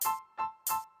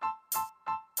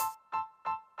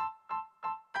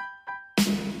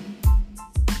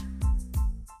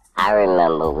I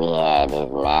remember we had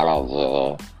this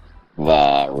manager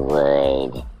that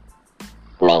would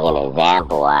make an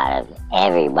example out of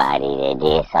everybody that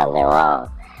did something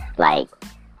wrong. Like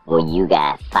when you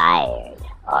got fired,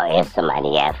 or if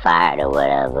somebody got fired or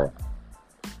whatever,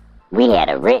 we had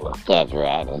a written schedule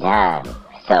at the time.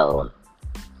 So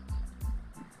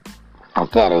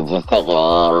instead of just taking the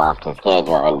aim off the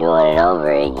schedule and doing it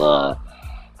over again,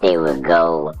 they would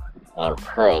go and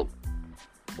put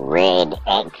red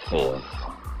X's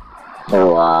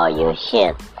through all your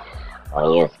shifts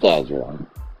on your schedule,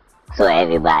 so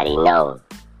everybody knows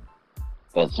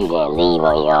that you didn't leave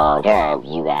on your own terms,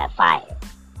 you got fired.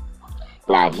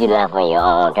 Now, if you left on your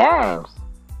own terms,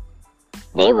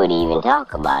 they would even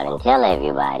talk about it and tell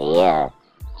everybody, yeah,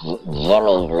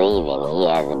 Jimmy's leaving, he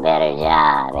has a better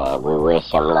job, and we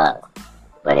wish him luck.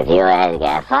 But if your ass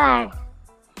got fired,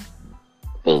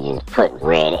 they just put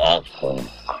red X's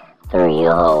through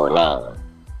your whole name.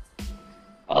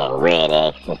 And red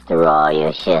X's through all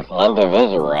your shifts.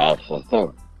 Individual X's,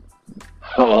 too.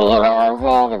 You know what I'm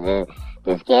saying? Because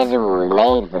the schedule was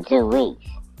made for 2 weeks.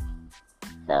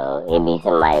 So it'd be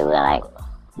somebody with like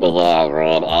big ass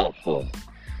red X's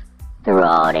through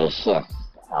all their shifts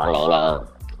on their name.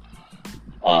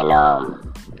 And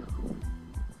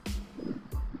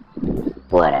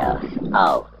what else?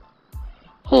 Oh,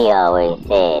 he always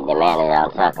said, the manager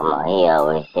I'm talking about, he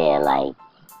always said, like,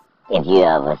 if you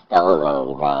ever stole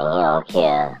anything, he don't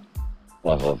care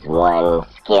if it's one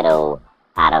Skittle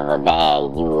out of a bag,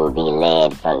 you will be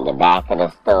led from the back of the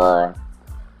store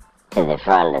to the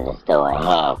front of the store in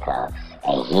handcuffs.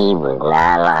 And he was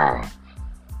not lying.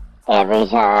 Every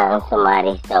time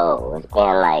somebody stole, it's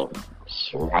been like,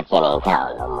 shoot, I can't even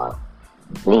count no more.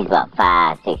 At least about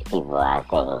 5, 6 people I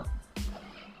seen.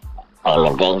 And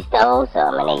if they stole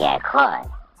something and they got caught,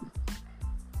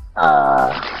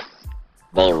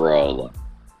 they would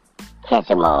catch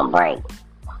them on break.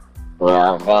 You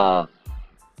know what I'm saying?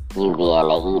 You be in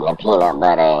there eating a peanut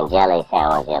butter and jelly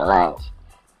sandwich at lunch.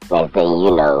 Next thing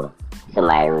you know,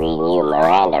 somebody reading you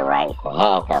Miranda rights and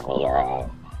handcuffing your ass.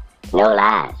 No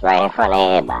lies, right in front of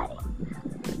everybody.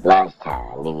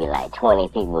 Lunchtime, there be like 20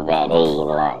 people back there eating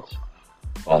lunch.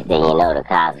 Next thing you know, the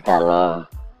cops come in.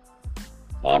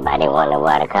 Everybody wonder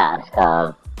why the cops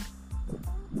come.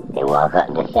 They walk up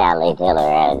to Sally, tell her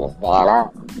how to stand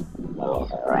up, and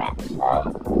it's a wrap, son.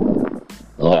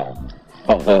 Yeah.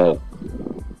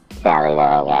 Sally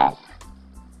done got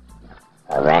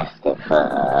arrested for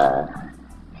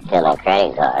stealing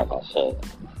credit cards and shit.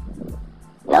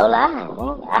 No lie,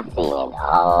 man. I've seen it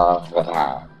all the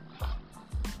time.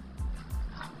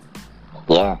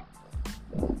 Yeah.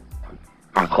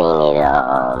 I seen it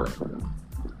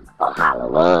on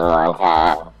Halloween one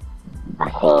time. I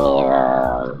seen it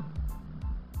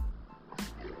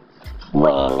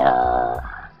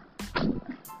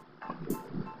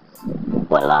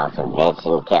when Loss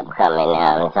Prevention kept coming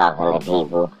out and talking to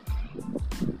people.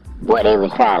 What they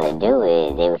was trying to do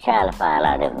is they were trying to find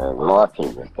out if there was more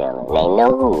people stealing. They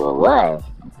knew who it was,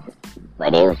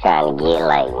 but they was trying to get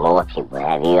like more people.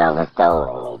 Have you ever stolen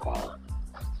anything?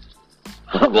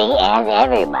 They asked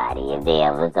everybody if they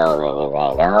ever stole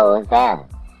anything the whole time.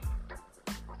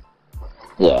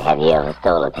 Yeah, have you ever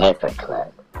stolen a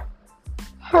paperclip?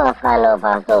 Hell if I know if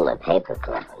I stole a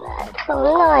paperclip or not. So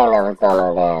no, I ain't never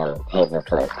stolen a damn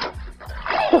paperclip.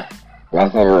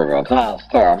 Unless it was attached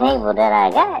to a paper that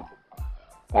I got.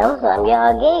 That was something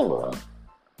y'all gave me.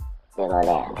 Still no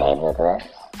damn paperclips.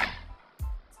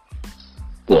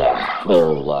 Yeah, they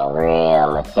was getting real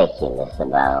meticulous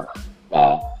about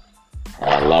that.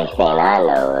 And next thing I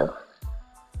know,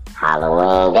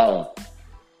 Halloween day,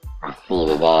 I see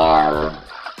the damn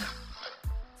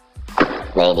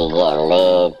lady getting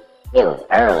led. It was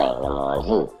early in the morning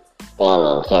too. They didn't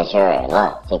even catch her at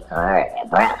lunch. They caught her at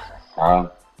breakfast, son.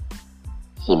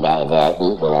 She back there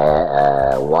eating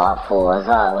a waffle or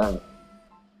something.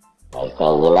 Next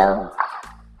thing you know,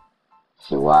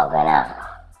 she walking out,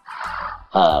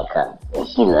 handcuffed. And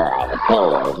she looked like a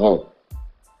penguin too.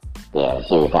 Yeah,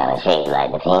 she was kind of shaped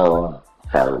like the penguin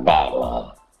from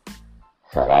Batman.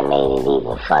 So that made it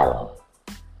even funny.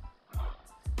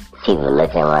 People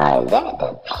looking around, is that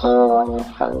the penguin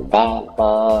from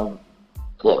Batman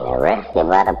getting arrested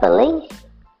by the police?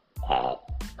 Yeah.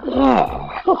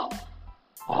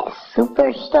 At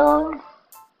Superstore?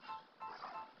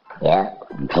 Yep.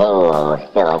 Penguin was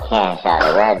stealing cash out of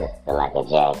the register like a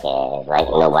jackass, like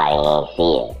nobody ain't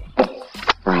see it.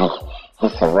 Like,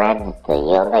 it's a register.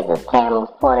 You don't think the camera's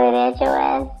pointed at your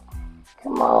ass?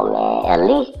 Come on, man. At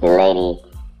least the lady,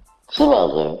 she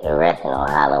didn't get arrested on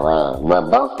Halloween.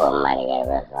 But both of them might have got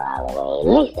arrested on Halloween.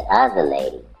 At least the other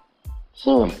lady, She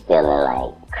was stealing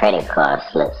like credit card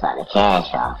slips out of the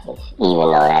cash office,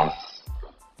 even though that's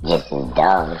just as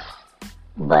dumb.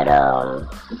 But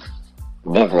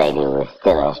this lady was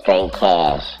stealing straight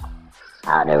cash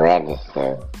out the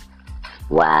register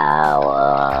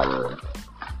while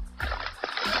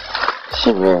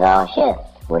she was on shift,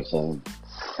 which is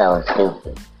so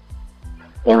stupid.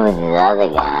 It was this other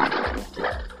guy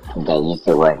that used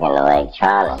to work in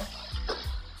electronics.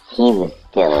 He was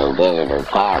stealing digital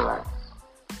cameras.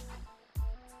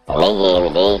 And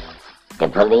the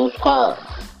police came.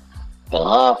 They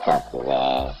handcuffed his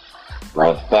ass.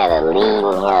 But instead of leading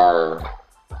him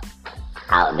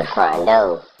out the front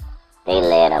door, they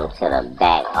led him to the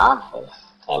back office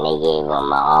and they gave him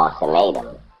an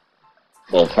ultimatum.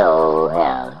 They told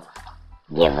him,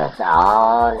 give us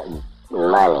all the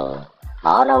money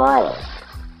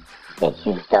that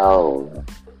you stole.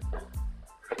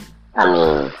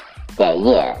 All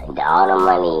the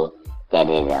money that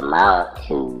it amount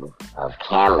to of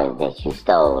cameras that you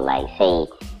stole. Like, say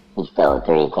he stole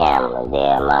 3 cameras, they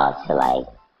amount to like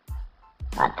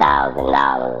 $1,000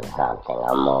 or something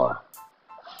or more.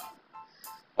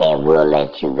 And we'll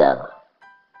let you go.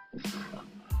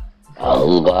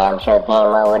 And he damn sure came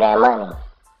up with that money.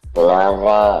 You know what I'm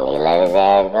saying? They let his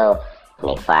ass go and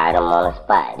they fired him on the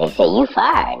spot. They say, you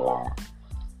fired now.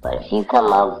 But if you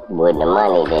come up with the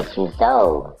money that you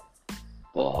stole,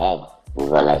 then hey, we're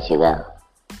gonna let you go.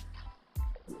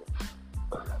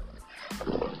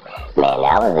 Man,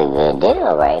 that was a good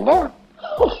deal right there.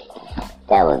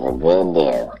 That was a good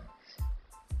deal.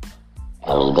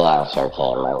 And he damn sure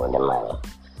came up with the money.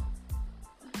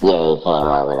 Yeah, he came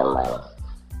up with the money.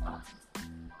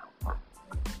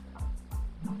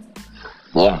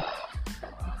 Yeah.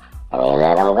 And they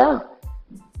let him go.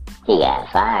 He got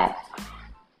fired.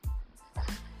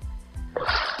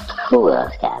 Who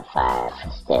else got fired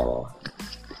for stealing?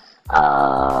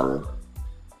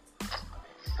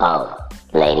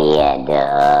 Lady at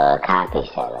the copy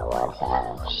center one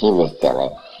time. She was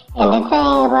stealing. And the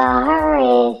thing about her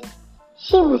is,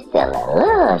 she was stealing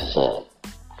little shit.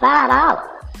 $5.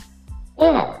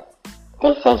 Yeah.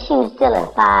 They said she was stealing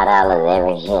 $5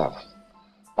 every shift.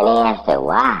 And they asked her,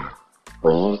 why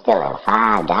were you stealing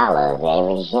 $5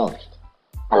 every shift?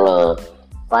 I mean,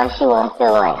 why she wasn't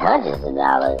stealing like hundreds of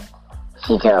dollars?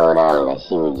 She told them that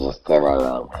she was just stealing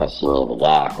it because she needed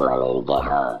gas money to get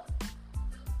home.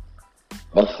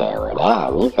 They said, well,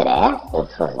 damn, you could have asked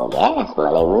us for some gas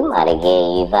money. We might have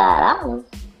gave you $5.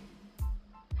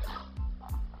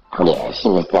 Yeah, she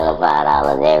was stealing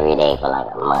 $5 every day for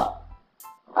like a month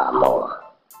or more.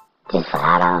 Just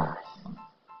 $5.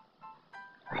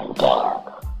 Like, damn.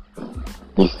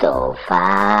 You stole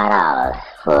 $5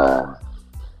 for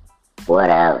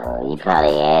whatever. You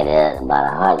probably added up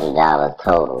about $100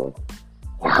 total.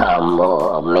 Or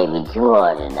more, or maybe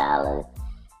 $200.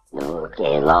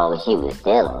 As long as she was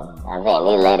stealing. I think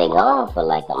they let it go for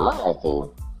like a month or two.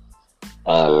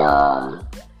 And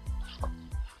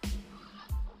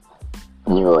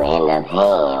you will end up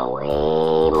paying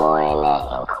way more than that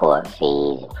in court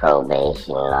fees,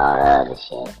 probation, and all the other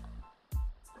shit.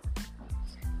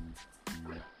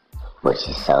 Which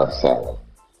is so silly.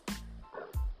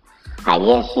 I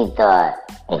guess she thought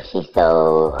if she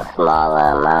stole a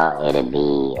smaller amount, it'd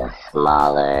be a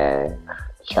smaller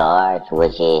charge,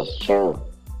 which is true.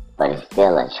 But it's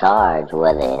still a charge,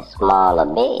 whether it's small or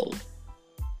big.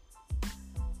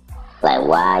 Like,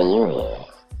 why are you here?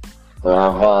 You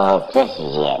know what I'm saying? Especially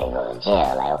if you had to go to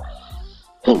jail. Like,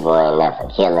 people ain't there for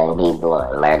killing people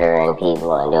and murdering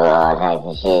people and doing all types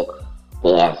of shit.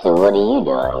 They asked her, what are you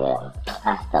doing here?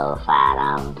 I stole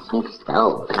 $5. You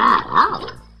stole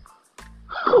 $5?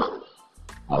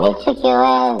 And they took your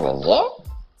ass to jail?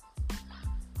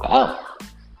 Damn.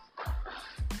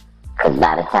 Cause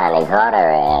by the time they caught her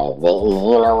ass,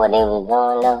 you know what they was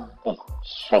doing though? They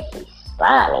tricky,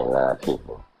 slimy little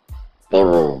people. They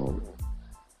was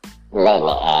letting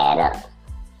it add up.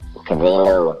 Cause they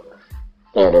knew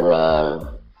it would have been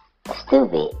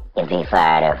stupid if they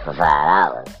fired her for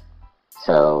 $5.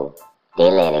 So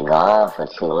they let it go on for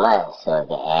 2 months so it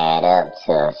could add up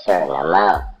to a certain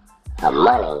amount of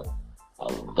money.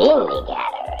 And then they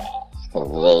got her ass. Cause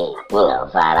they,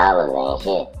 $5 ain't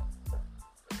shit.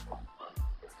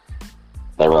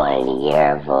 They wanted to get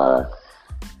her for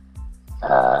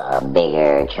a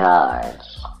bigger charge.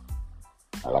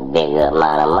 And a bigger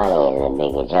amount of money is a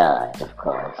bigger charge, of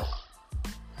course.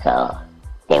 So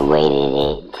they waited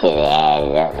it till they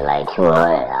added up to like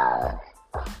 $200.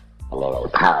 And then they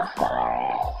pounced on her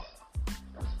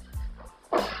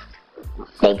ass.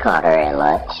 They caught her at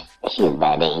lunch. She was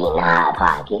back there eating a Hot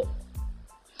Pocket.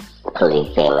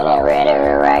 Police came in and read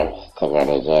her rights, took her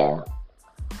to jail.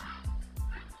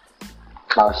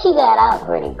 Oh, she got out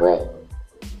pretty quick.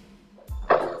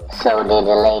 So did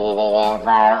the lady that got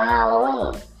fired on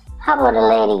Halloween. How about a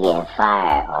lady get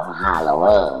fired on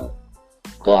Halloween?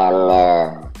 Then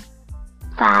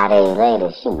 5 days later,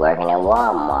 she working at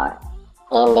Walmart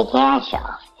in the cash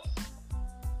office.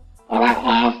 And I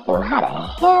asked them, how the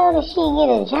hell did she get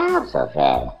a job so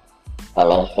fast?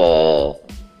 And they said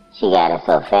she got it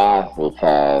so fast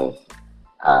because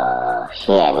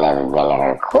she had never been to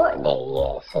her court date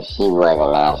yet. So she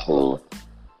wasn't actually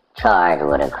charged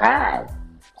with a crime.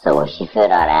 So when she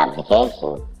filled out the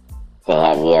application, said,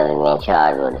 have you ever been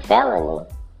charged with a felony?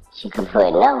 She could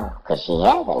put no, because she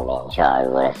hasn't been charged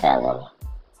with a felony.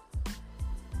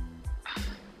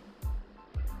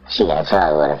 She got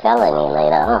charged with a felony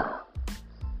later on.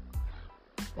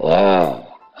 Yeah,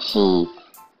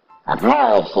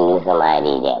 apparently she knew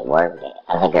somebody that worked at,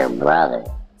 I think her brother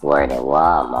worked at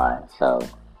Walmart, so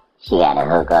she got to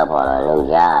hook up on a new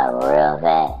job real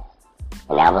fast.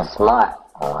 And that was smart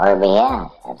on her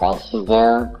behalf. I think she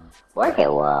still work at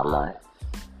Walmart.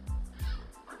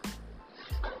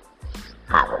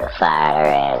 I would have fired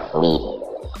her ass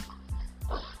immediately.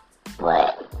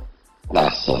 But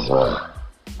that's just me.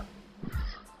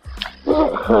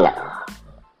 No.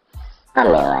 I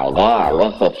mean, like, damn,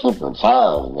 they said people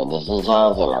change, but did she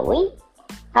change in a week?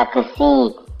 I could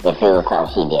see if it was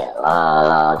something she did a long,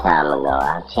 long time ago.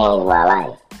 I changed my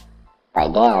life.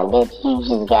 Like, damn, bitch, you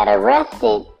just got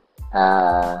arrested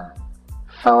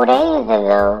 4 days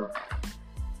ago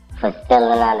for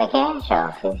stealing out the cash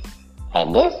office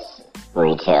at this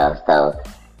retail store.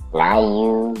 Now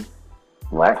you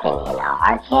working in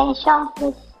our cash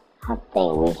office? I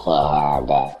think we can't have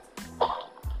that.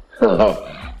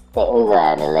 We're gonna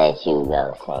have to let you go,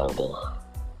 Sandy.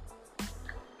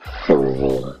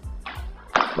 Susie.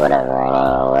 Whatever her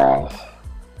name was.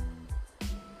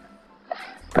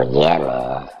 But yeah,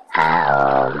 man.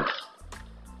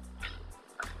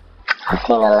 I've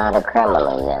seen a lot of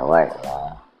criminals at work,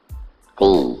 man.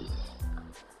 Thieves.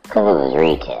 Because it was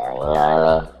retail, you know what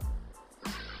I mean?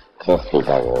 Just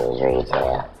because it was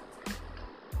retail.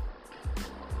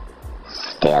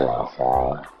 Stealing,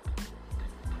 sorry.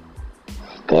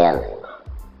 Stealing.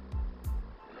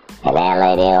 And that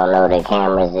lady don't know the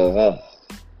cameras exist.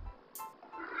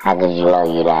 How could you know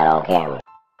you're not on camera?